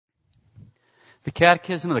The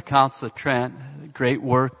Catechism of the Council of Trent, a great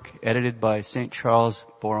work edited by St. Charles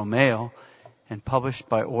Borromeo and published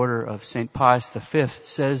by order of St. Pius V,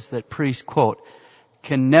 says that priests, quote,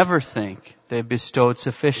 can never think they have bestowed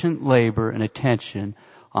sufficient labor and attention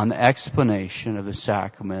on the explanation of the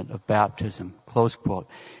sacrament of baptism, close quote.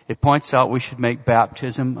 It points out we should make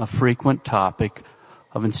baptism a frequent topic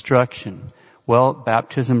of instruction. Well,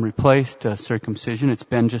 baptism replaced circumcision. It's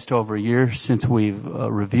been just over a year since we've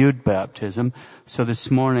reviewed baptism. So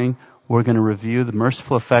this morning, we're going to review the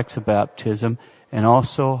merciful effects of baptism and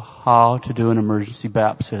also how to do an emergency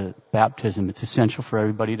baptism. It's essential for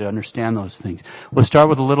everybody to understand those things. We'll start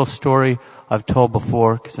with a little story I've told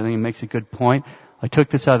before because I think it makes a good point. I took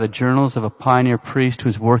this out of the journals of a pioneer priest who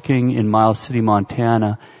was working in Miles City,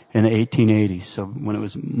 Montana in the 1880s, so when it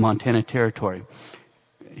was Montana Territory.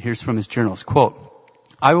 Here's from his journals, quote,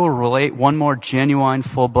 I will relate one more genuine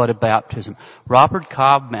full-blooded baptism. Robert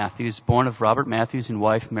Cobb Matthews, born of Robert Matthews and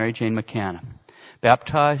wife Mary Jane McCann.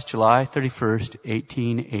 Baptized July 31st,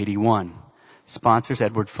 1881. Sponsors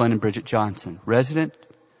Edward Flynn and Bridget Johnson. Resident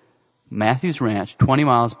Matthews Ranch, 20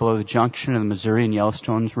 miles below the junction of the Missouri and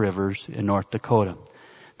Yellowstone rivers in North Dakota.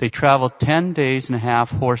 They traveled 10 days and a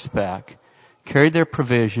half horseback, carried their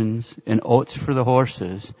provisions and oats for the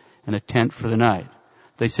horses and a tent for the night.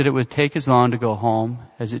 They said it would take as long to go home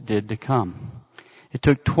as it did to come. It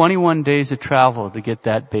took 21 days of travel to get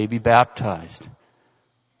that baby baptized.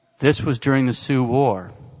 This was during the Sioux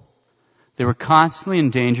War. They were constantly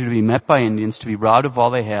in danger to be met by Indians, to be robbed of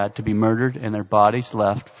all they had, to be murdered, and their bodies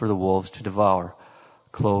left for the wolves to devour.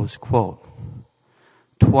 Close quote.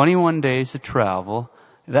 21 days of travel.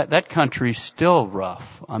 That country's still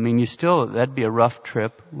rough. I mean, that'd be a rough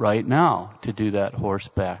trip right now to do that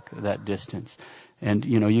horseback, that distance. And,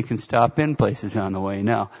 you can stop in places on the way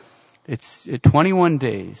now. It's 21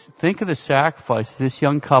 days. Think of the sacrifices this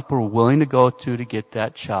young couple were willing to go through to get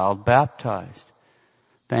that child baptized.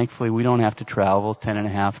 Thankfully, we don't have to travel 10 and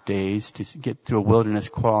a half days to get through a wilderness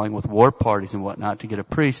crawling with war parties and whatnot to get a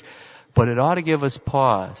priest. But it ought to give us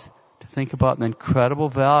pause to think about the incredible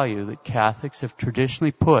value that Catholics have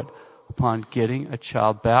traditionally put upon getting a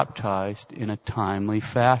child baptized in a timely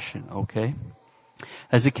fashion, okay?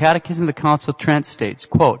 As the Catechism of the Council of Trent states,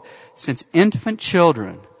 quote, since infant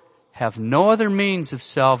children have no other means of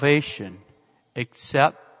salvation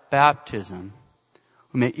except baptism,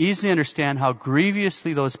 we may easily understand how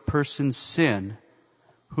grievously those persons sin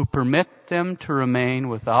who permit them to remain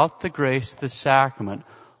without the grace of the sacrament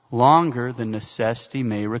longer than necessity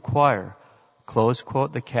may require. Close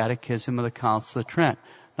quote, the Catechism of the Council of Trent.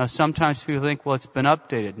 Now sometimes people think, well, it's been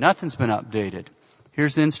updated. Nothing's been updated.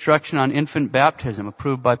 Here's the instruction on infant baptism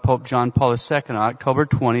approved by Pope John Paul II on October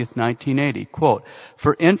 20th, 1980. Quote,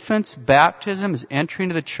 for infants, baptism is entry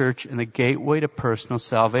into the church and the gateway to personal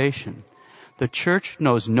salvation. The church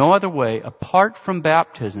knows no other way apart from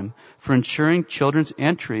baptism for ensuring children's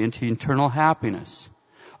entry into eternal happiness.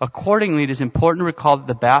 Accordingly, it is important to recall that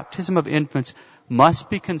the baptism of infants must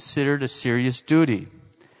be considered a serious duty.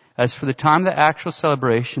 As for the time of the actual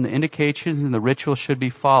celebration, the indications in the ritual should be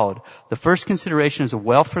followed. The first consideration is the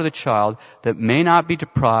welfare of the child that may not be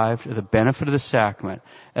deprived of the benefit of the sacrament.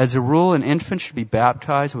 As a rule, an infant should be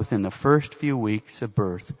baptized within the first few weeks of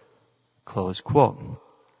birth. Close quote.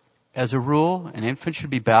 As a rule, an infant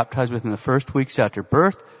should be baptized within the first weeks after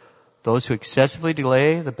birth. Those who excessively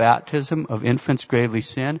delay the baptism of infants gravely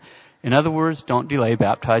sin. In other words, don't delay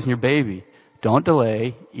baptizing your baby. Don't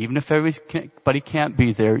delay, even if everybody can't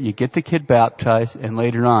be there. You get the kid baptized, and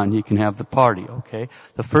later on you can have the party, okay?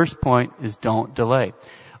 The first point is don't delay.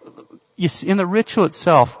 You see, in the ritual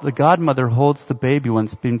itself, the godmother holds the baby when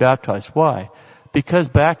it's being baptized. Why? Because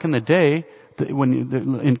back in the day,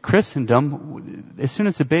 in Christendom, as soon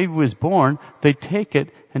as the baby was born, they'd take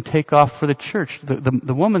it and take off for the church.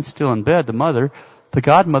 The woman's still in bed, the mother. The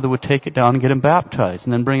godmother would take it down and get him baptized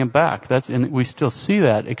and then bring him back. And we still see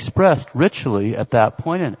that expressed ritually at that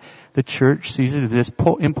point. And the church sees it as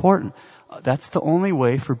important. That's the only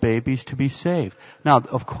way for babies to be saved. Now,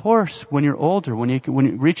 of course, when you're older, when you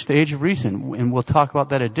reach the age of reason, and we'll talk about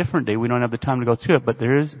that a different day, we don't have the time to go through it, but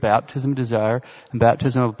there is baptism of desire and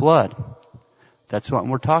baptism of blood. That's what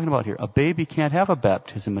we're talking about here. A baby can't have a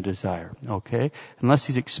baptism of desire, okay? Unless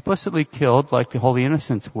he's explicitly killed, like the Holy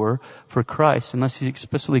Innocents were for Christ. Unless he's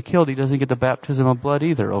explicitly killed, he doesn't get the baptism of blood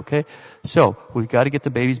either, okay? So, we've got to get the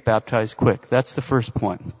babies baptized quick. That's the first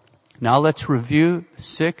point. Now let's review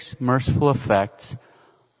 6 merciful effects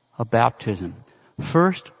of baptism.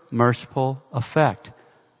 First merciful effect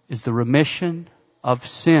is the remission of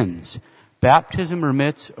sins. Baptism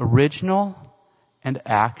remits original and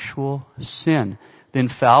actual sin. The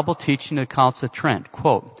infallible teaching of the Council of Trent,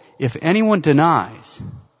 quote, if anyone denies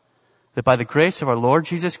that by the grace of our Lord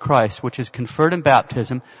Jesus Christ, which is conferred in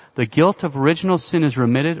baptism, the guilt of original sin is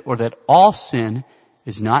remitted, or that all sin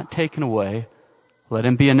is not taken away, let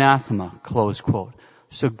him be anathema, close quote.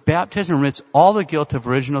 So baptism remits all the guilt of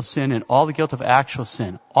original sin and all the guilt of actual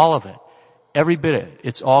sin, all of it. Every bit of it.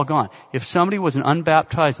 It's all gone. If somebody was an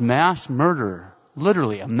unbaptized mass murderer,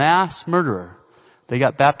 literally a mass murderer, they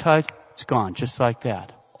got baptized, it's gone, just like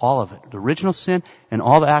that. All of it. The original sin and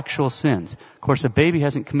all the actual sins. Of course, a baby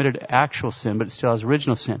hasn't committed actual sin, but it still has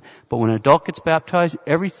original sin. But when an adult gets baptized,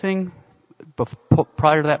 everything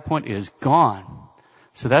prior to that point is gone.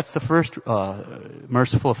 So that's the first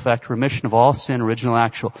merciful effect, remission of all sin, original,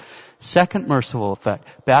 actual. Second merciful effect,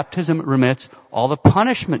 baptism remits all the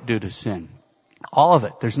punishment due to sin. All of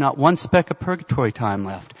it. There's not one speck of purgatory time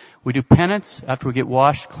left. We do penance after we get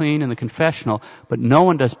washed clean in the confessional, but no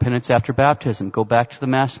one does penance after baptism. Go back to the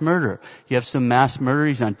mass murderer. You have some mass murderer,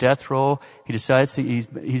 he's on death row. He decides he's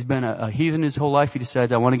been a heathen his whole life. He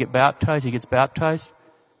decides, I want to get baptized. He gets baptized.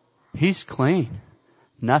 He's clean.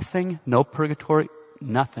 Nothing, no purgatory,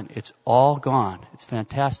 nothing. It's all gone. It's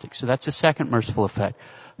fantastic. So that's the second merciful effect.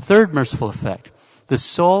 Third merciful effect. The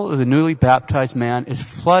soul of the newly baptized man is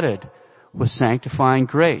flooded with sanctifying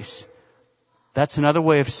grace. That's another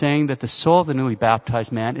way of saying that the soul of the newly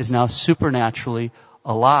baptized man is now supernaturally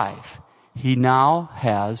alive. He now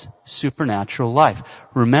has supernatural life.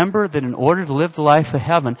 Remember that in order to live the life of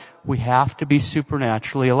heaven, we have to be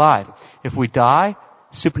supernaturally alive. If we die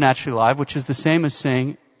supernaturally alive, which is the same as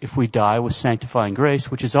saying if we die with sanctifying grace,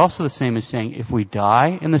 which is also the same as saying if we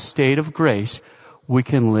die in the state of grace, we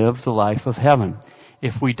can live the life of heaven.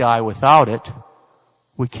 If we die without it,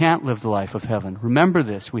 we can't live the life of heaven. Remember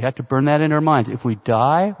this. We have to burn that in our minds. If we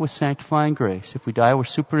die with sanctifying grace, if we die with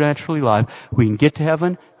supernaturally alive, we can get to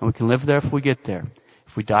heaven and we can live there if we get there.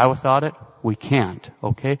 If we die without it, we can't.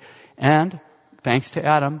 Okay? And thanks to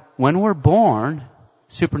Adam, when we're born,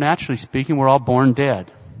 supernaturally speaking, we're all born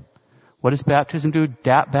dead. What does baptism do?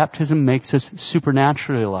 Baptism makes us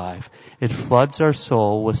supernaturally alive. It floods our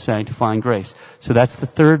soul with sanctifying grace. So that's the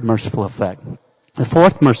third merciful effect. The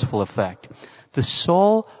fourth merciful effect. The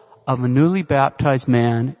soul of a newly baptized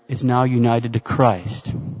man is now united to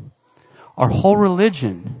Christ. Our whole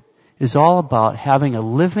religion is all about having a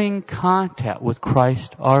living contact with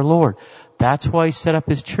Christ our Lord. That's why He set up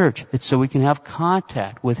His church. It's so we can have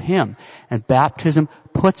contact with Him. And baptism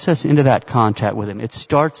puts us into that contact with Him. It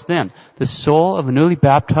starts then. The soul of a newly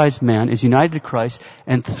baptized man is united to Christ,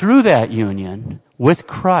 and through that union with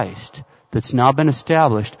Christ that's now been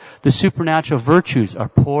established, the supernatural virtues are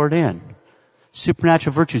poured in.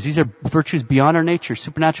 Supernatural virtues. These are virtues beyond our nature.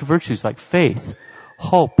 Supernatural virtues like faith,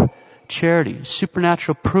 hope, charity,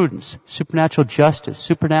 supernatural prudence, supernatural justice,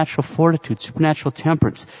 supernatural fortitude, supernatural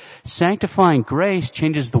temperance. Sanctifying grace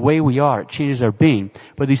changes the way we are. It changes our being.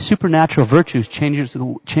 But these supernatural virtues change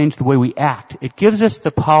the way we act. It gives us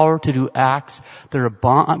the power to do acts that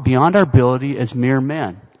are beyond our ability as mere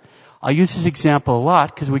men. I use this example a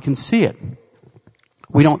lot because we can see it.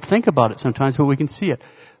 We don't think about it sometimes, but we can see it.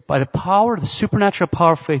 By the power, the supernatural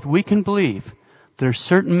power of faith, we can believe there are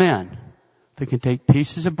certain men that can take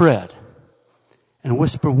pieces of bread and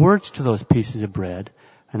whisper words to those pieces of bread,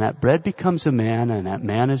 and that bread becomes a man, and that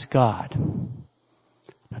man is God.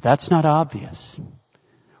 Now that's not obvious.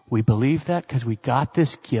 We believe that because we got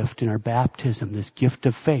this gift in our baptism, this gift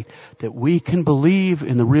of faith, that we can believe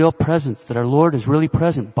in the real presence, that our Lord is really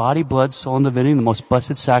present, body, blood, soul, and divinity, the most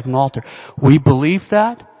blessed sacrament altar. We believe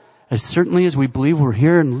that. As certainly as we believe we're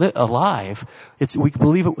here and alive, we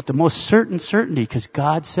believe it with the most certain certainty because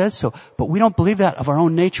God says so. But we don't believe that of our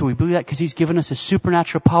own nature. We believe that because He's given us a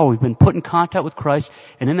supernatural power. We've been put in contact with Christ,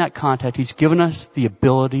 and in that contact, He's given us the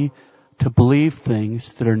ability to believe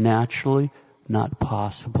things that are naturally not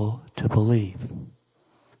possible to believe.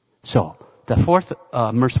 So, the fourth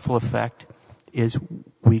merciful effect is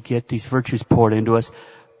we get these virtues poured into us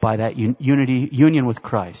by that union with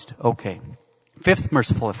Christ. Okay. Fifth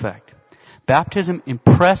merciful effect. Baptism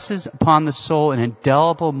impresses upon the soul an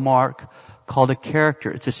indelible mark called a character.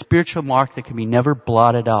 It's a spiritual mark that can be never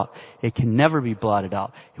blotted out. It can never be blotted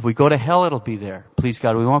out. If we go to hell, it'll be there. Please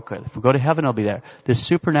God, we won't go. If we go to heaven, it'll be there. This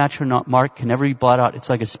supernatural mark can never be blotted out. It's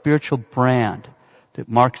like a spiritual brand that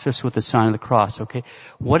marks us with the sign of the cross. Okay?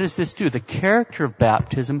 What does this do? The character of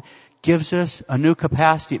baptism gives us a new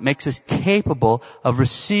capacity. It makes us capable of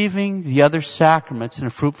receiving the other sacraments in a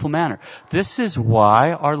fruitful manner. This is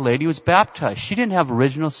why Our Lady was baptized. She didn't have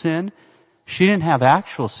original sin. She didn't have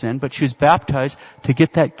actual sin, but she was baptized to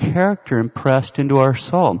get that character impressed into our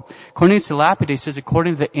soul. Cornelius de Lapide says,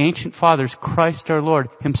 according to the ancient fathers, Christ our Lord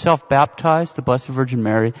himself baptized the Blessed Virgin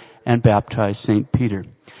Mary and baptized St. Peter.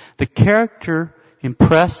 The character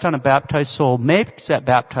impressed on a baptized soul makes that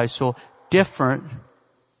baptized soul different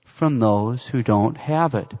from those who don't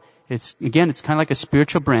have it. It's kind of like a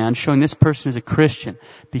spiritual brand showing this person is a Christian.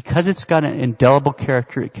 Because it's got an indelible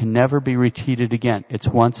character, it can never be repeated again. It's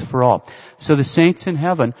once for all. So the saints in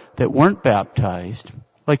heaven that weren't baptized,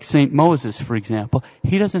 like St. Moses, for example,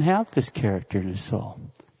 he doesn't have this character in his soul.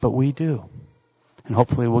 But we do. And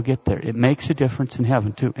hopefully we'll get there. It makes a difference in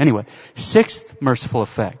heaven too. Anyway, sixth merciful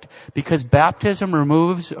effect. Because baptism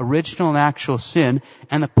removes original and actual sin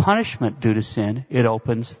and the punishment due to sin, it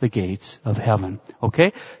opens the gates of heaven.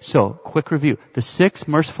 Okay? So, quick review. The six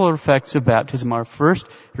merciful effects of baptism are: first,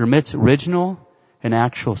 it remits original and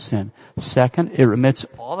actual sin. Second, it remits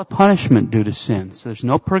all the punishment due to sin. So there's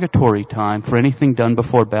no purgatory time for anything done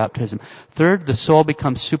before baptism. Third, the soul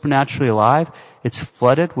becomes supernaturally alive. It's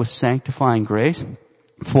flooded with sanctifying grace.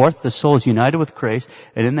 Fourth, the soul is united with grace,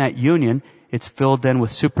 and in that union, it's filled then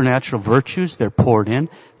with supernatural virtues. They're poured in.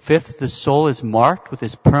 Fifth, the soul is marked with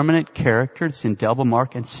this permanent character. It's indelible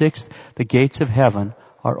mark. And sixth, the gates of heaven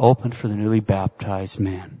are opened for the newly baptized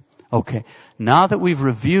man. Okay, now that we've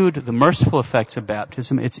reviewed the merciful effects of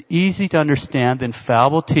baptism, it's easy to understand the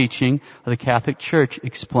infallible teaching of the Catholic Church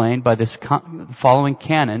explained by this following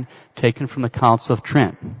canon taken from the Council of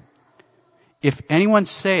Trent. If anyone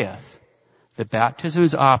saith that baptism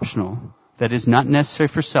is optional, that is not necessary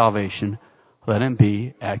for salvation, let him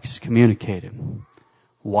be excommunicated.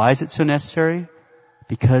 Why is it so necessary?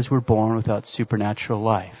 Because we're born without supernatural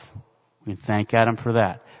life. We thank Adam for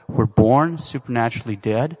that. We're born supernaturally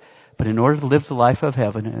dead, but in order to live the life of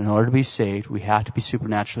heaven, in order to be saved, we have to be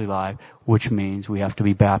supernaturally alive, which means we have to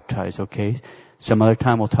be baptized, okay? Some other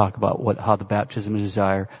time we'll talk about how the baptism of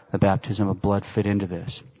desire, the baptism of blood fit into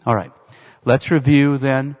this. Alright, let's review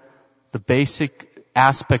then the basic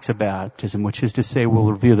aspects of baptism, which is to say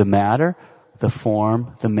we'll review the matter, the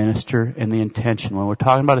form, the minister, and the intention. When we're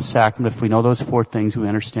talking about a sacrament, if we know those four things, we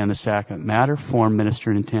understand the sacrament. Matter, form, minister,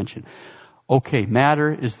 and intention. Okay,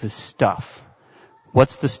 matter is the stuff.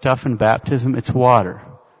 What's the stuff in baptism? It's water.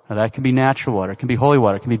 Now that can be natural water. It can be holy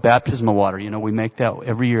water. It can be baptismal water. You know, we make that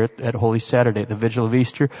every year at Holy Saturday, at the Vigil of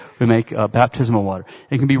Easter. We make baptismal water.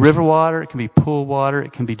 It can be river water. It can be pool water.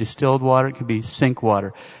 It can be distilled water. It can be sink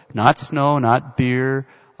water. Not snow, not beer,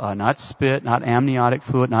 not spit, not amniotic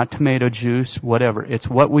fluid, not tomato juice, whatever. It's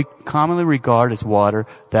what we commonly regard as water.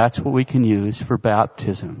 That's what we can use for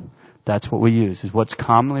baptism. That's what we use, is what's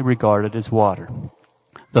commonly regarded as water.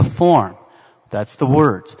 The form, that's the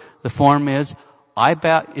words. The form is,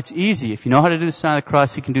 it's easy. If you know how to do the sign of the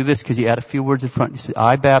cross, you can do this because you add a few words in front. You say,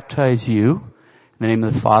 I baptize you in the name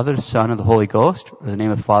of the Father, the Son, and the Holy Ghost, or in the name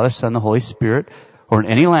of the Father, Son, and the Holy Spirit, or in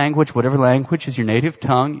any language, whatever language is your native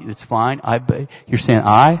tongue, it's fine. You're saying,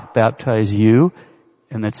 I baptize you,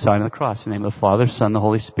 and that's sign of the cross, in the name of the Father, Son, and the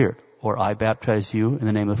Holy Spirit. Or I baptize you in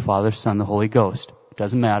the name of the Father, Son, and the Holy Ghost. It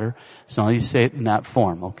doesn't matter, as long as you say it in that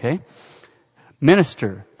form, okay?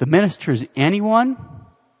 Minister. The minister is anyone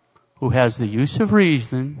who has the use of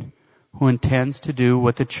reason, who intends to do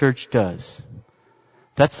what the church does.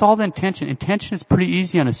 That's all the intention. Intention is pretty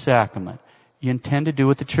easy on a sacrament. You intend to do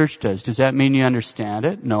what the church does. Does that mean you understand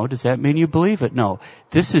it? No. Does that mean you believe it? No.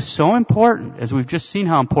 This is so important, as we've just seen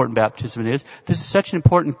how important baptism is. This is such an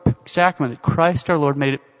important sacrament that Christ our Lord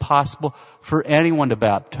made it possible for anyone to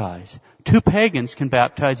baptize. Two pagans can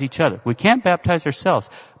baptize each other. We can't baptize ourselves,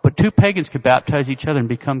 but two pagans can baptize each other and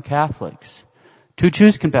become Catholics. Two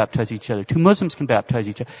Jews can baptize each other. Two Muslims can baptize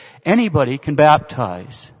each other. Anybody can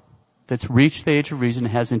baptize that's reached the age of reason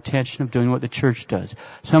and has intention of doing what the church does.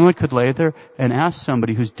 Someone could lay there and ask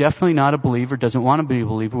somebody who's definitely not a believer, doesn't want to be a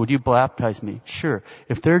believer, would you baptize me? Sure.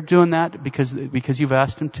 If they're doing that because you've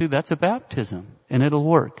asked them to, that's a baptism, and it'll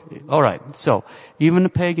work. All right. So, even a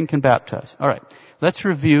pagan can baptize. All right. Let's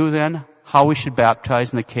review then how we should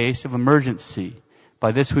baptize in the case of emergency.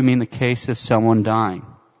 By this we mean the case of someone dying.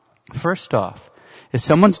 First off, if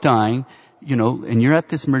someone's dying, and you're at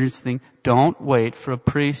this emergency thing, don't wait for a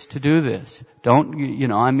priest to do this.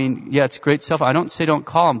 It's great stuff. I don't say don't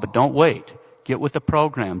call them, but don't wait. Get with the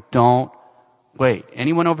program. Don't wait.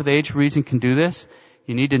 Anyone over the age of reason can do this.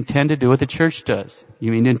 You need to intend to do what the church does.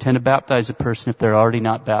 You need to intend to baptize a person if they're already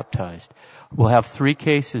not baptized. We'll have 3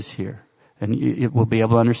 cases here, and we'll be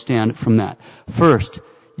able to understand it from that. First,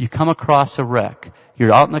 you come across a wreck.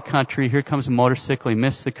 You're out in the country, here comes a motorcycle, he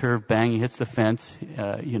missed the curve, bang, he hits the fence,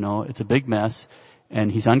 it's a big mess,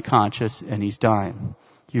 and he's unconscious, and he's dying.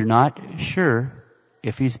 You're not sure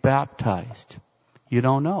if he's baptized? You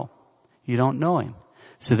don't know. You don't know him.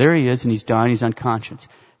 So there he is, and he's dying, he's unconscious.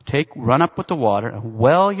 Run up with the water, and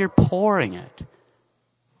while you're pouring it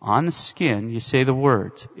on the skin, you say the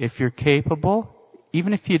words. If you're capable,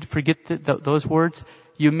 even if you forget those words,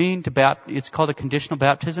 you mean it's called a conditional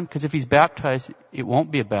baptism, because if he's baptized, it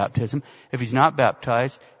won't be a baptism. If he's not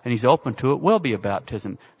baptized and he's open to it, will be a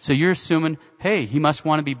baptism. So you're assuming, hey, he must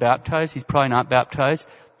want to be baptized. He's probably not baptized.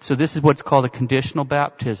 So this is what's called a conditional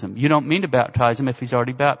baptism. You don't mean to baptize him if he's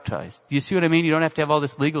already baptized. Do you see what I mean? You don't have to have all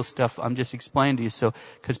this legal stuff I'm just explaining to you. So,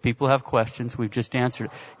 because people have questions, we've just answered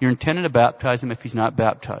it. You're intended to baptize him if he's not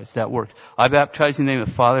baptized. That works. I baptize in the name of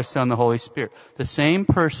the Father, Son, and the Holy Spirit. The same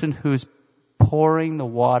person who's pouring the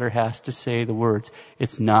water has to say the words.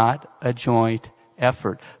 It's not a joint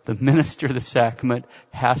effort. The minister of the sacrament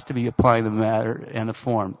has to be applying the matter and the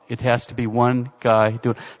form. It has to be one guy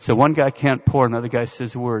doing it. So one guy can't pour, another guy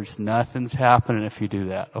says the words. Nothing's happening if you do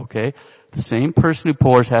that, okay? The same person who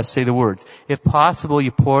pours has to say the words. If possible,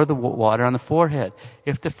 you pour the water on the forehead.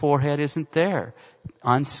 If the forehead isn't there,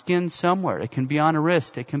 on skin somewhere. It can be on a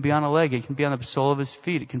wrist. It can be on a leg. It can be on the sole of his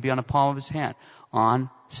feet. It can be on the palm of his hand.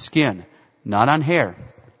 On skin, not on hair.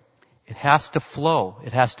 It has to flow.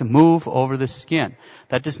 It has to move over the skin.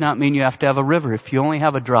 That does not mean you have to have a river. If you only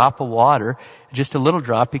have a drop of water, just a little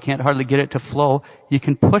drop, you can't hardly get it to flow. You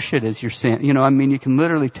can push it as you're saying. You can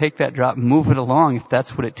literally take that drop and move it along if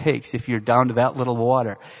that's what it takes, if you're down to that little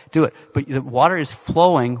water. Do it. But the water is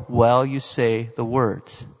flowing while you say the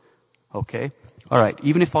words. Okay? Alright,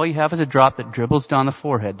 even if all you have is a drop that dribbles down the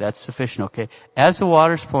forehead, that's sufficient, okay? As the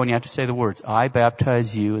water's flowing, you have to say the words, I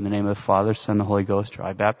baptize you in the name of the Father, Son, and the Holy Ghost, or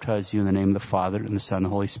I baptize you in the name of the Father, and the Son, and the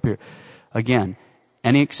Holy Spirit. Again,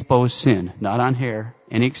 any exposed sin, not on hair,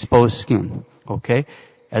 any exposed skin, okay?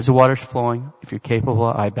 As the water's flowing, if you're capable,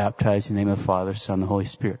 I baptize you in the name of the Father, Son, and the Holy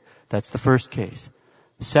Spirit. That's the first case.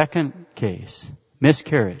 Second case,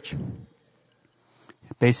 miscarriage.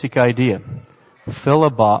 Basic idea. Fill a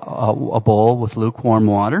bowl with lukewarm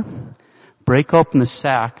water. Break open the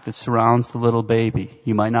sac that surrounds the little baby.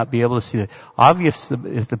 You might not be able to see it.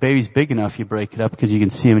 Obviously, if the baby's big enough, you break it up because you can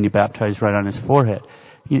see him and you baptize right on his forehead.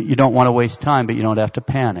 You don't want to waste time, but you don't have to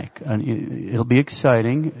panic. It'll be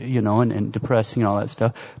exciting, and depressing and all that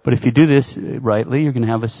stuff. But if you do this rightly, you're going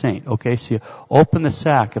to have a saint. Okay, so you open the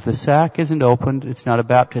sack. If the sack isn't opened, it's not a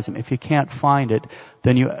baptism. If you can't find it,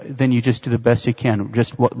 then you just do the best you can.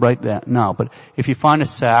 Just write that now. But if you find a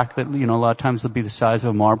sack that, a lot of times it'll be the size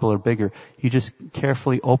of a marble or bigger, you just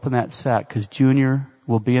carefully open that sack because Junior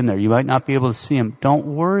will be in there. You might not be able to see him. Don't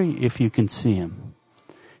worry if you can see him.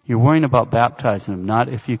 You're worrying about baptizing him, not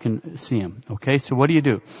if you can see him. Okay, so what do?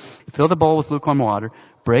 You fill the bowl with lukewarm water,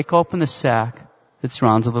 break open the sack that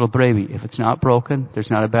surrounds a little baby. If it's not broken, there's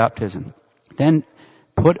not a baptism. Then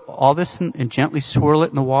put all this in and gently swirl it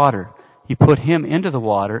in the water. You put him into the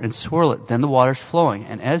water and swirl it. Then the water's flowing.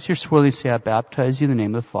 And as you're swirling, say, I baptize you in the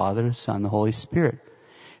name of the Father, the Son, and the Holy Spirit.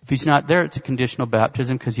 If he's not there, it's a conditional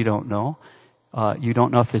baptism because you don't know. You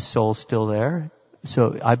don't know if his soul's still there.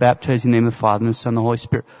 So I baptize in the name of the Father, and the Son, and the Holy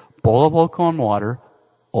Spirit. Bowl of lukewarm water,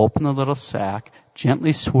 open the little sack,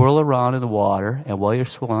 gently swirl around in the water, and while you're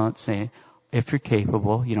swirling it, say, if you're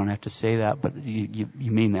capable, you don't have to say that, but you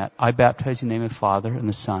mean that. I baptize in the name of the Father, and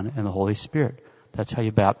the Son, and the Holy Spirit. That's how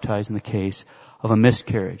you baptize in the case of a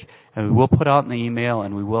miscarriage. And we will put out in the email,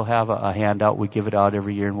 and we will have a handout. We give it out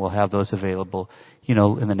every year, and we'll have those available,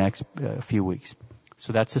 in the next few weeks.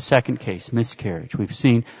 So that's the second case, miscarriage. We've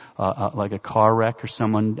seen like a car wreck or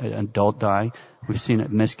an adult dying. We've seen a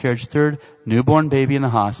miscarriage. Third, newborn baby in the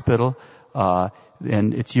hospital,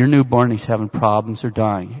 and it's your newborn. He's having problems or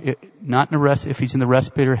dying. If he's in the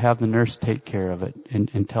respirator, have the nurse take care of it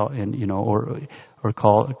or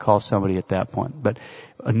call somebody at that point. But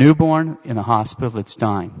a newborn in the hospital that's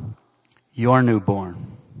dying, your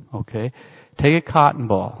newborn, okay? Take a cotton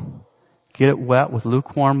ball, get it wet with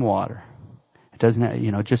lukewarm water.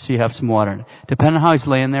 Doesn't, just so you have some water in it. Depending on how he's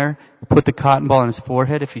laying there, put the cotton ball on his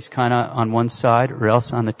forehead if he's kind of on one side, or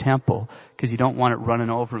else on the temple, because you don't want it running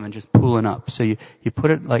over him and just pooling up. So you put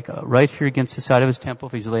it like right here against the side of his temple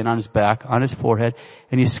if he's laying on his back, on his forehead,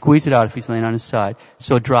 and you squeeze it out if he's laying on his side.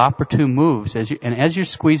 So a drop or two moves, as you're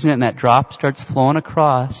squeezing it and that drop starts flowing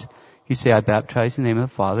across, you say, I baptize in the name of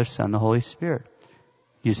the Father, Son, and the Holy Spirit.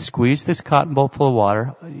 You squeeze this cotton ball full of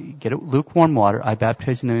water, get it lukewarm water. I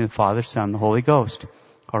baptize in the name of the Father, Son, and the Holy Ghost.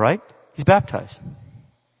 All right? He's baptized.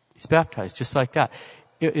 He's baptized, just like that.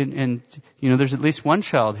 And there's at least one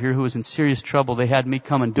child here who was in serious trouble. They had me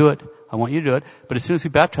come and do it. I want you to do it. But as soon as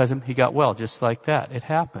we baptized him, he got well, just like that. It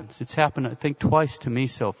happens. It's happened, I think, twice to me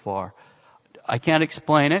so far. I can't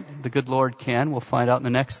explain it. The good Lord can. We'll find out in the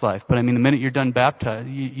next life. But I mean, the minute you're done baptized,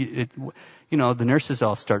 the nurses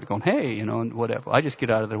all start going, hey, and whatever. I just get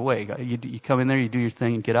out of their way. You come in there, you do your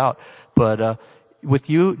thing and get out. But, with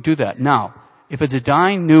you, do that. Now, if it's a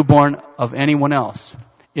dying newborn of anyone else,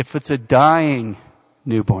 if it's a dying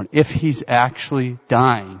newborn, if he's actually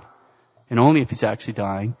dying, and only if he's actually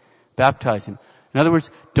dying, baptize him. In other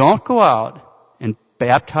words, don't go out and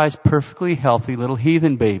baptize perfectly healthy little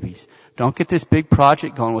heathen babies. Don't get this big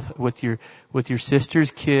project going with your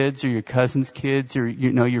sister's kids or your cousin's kids or,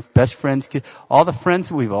 your best friend's kids. All the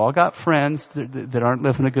friends, we've all got friends that aren't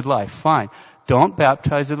living a good life. Fine. Don't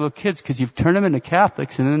baptize the little kids because you've turned them into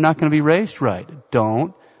Catholics and they're not going to be raised right.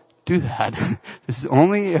 Don't do that. This is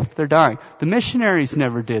only if they're dying. The missionaries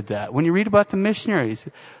never did that. When you read about the missionaries,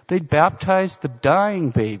 they baptized the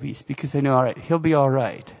dying babies because they know, all right, he'll be all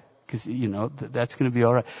right. Because, that's going to be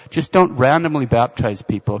all right. Just don't randomly baptize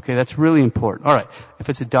people, okay? That's really important. All right. If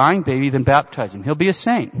it's a dying baby, then baptize him. He'll be a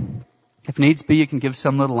saint. If needs be, you can give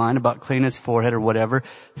some little line about cleaning his forehead or whatever.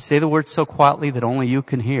 Say the words so quietly that only you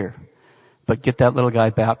can hear. But get that little guy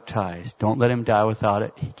baptized. Don't let him die without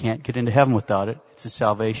it. He can't get into heaven without it. It's a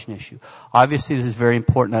salvation issue. Obviously, this is very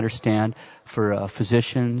important to understand for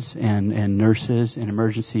physicians and nurses and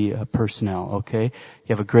emergency personnel, okay? You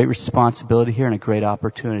have a great responsibility here and a great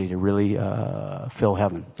opportunity to really fill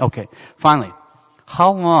heaven. Okay, finally,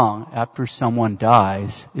 how long after someone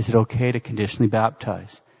dies is it okay to conditionally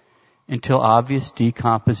baptize? Until obvious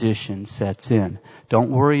decomposition sets in. Don't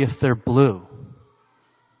worry if they're blue.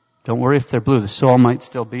 Don't worry if they're blue. The soul might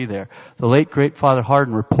still be there. The late, great Father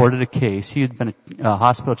Hardin reported a case. He had been a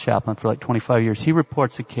hospital chaplain for like 25 years. He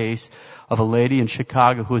reports a case of a lady in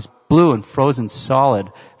Chicago who was blue and frozen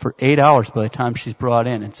solid for 8 hours by the time she's brought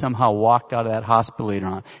in and somehow walked out of that hospital later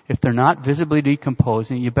on. If they're not visibly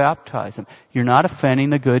decomposing, you baptize them. You're not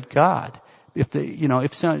offending the good God.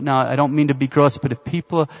 Now I don't mean to be gross, but if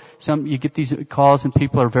you get these calls and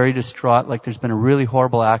people are very distraught, like there's been a really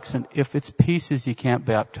horrible accident, if it's pieces, you can't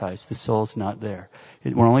baptize. The soul's not there.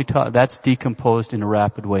 We're only that's decomposed in a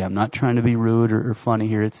rapid way. I'm not trying to be rude or funny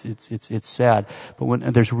here. It's sad. But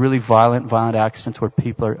when there's really violent accidents where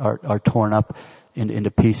people are torn up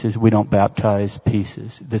into pieces, we don't baptize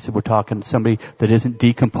pieces. We're talking somebody that isn't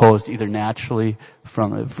decomposed either naturally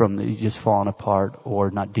from just falling apart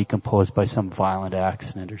or not decomposed by some violent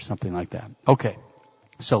accident or something like that. Okay,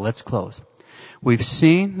 so let's close. We've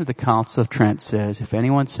seen that the Council of Trent says if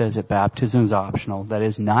anyone says that baptism is optional, that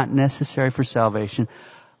is not necessary for salvation,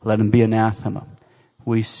 let him be anathema.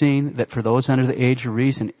 We've seen that for those under the age of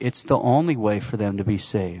reason, it's the only way for them to be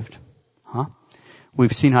saved.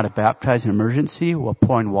 We've seen how to baptize in emergency while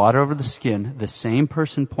pouring water over the skin. The same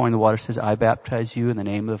person pouring the water says, I baptize you in the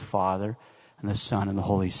name of the Father and the Son and the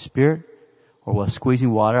Holy Spirit. Or while squeezing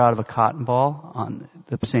water out of a cotton ball,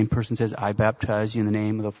 the same person says, I baptize you in the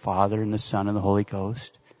name of the Father and the Son and the Holy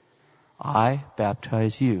Ghost. I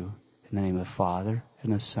baptize you in the name of the Father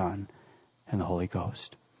and the Son and the Holy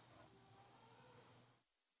Ghost.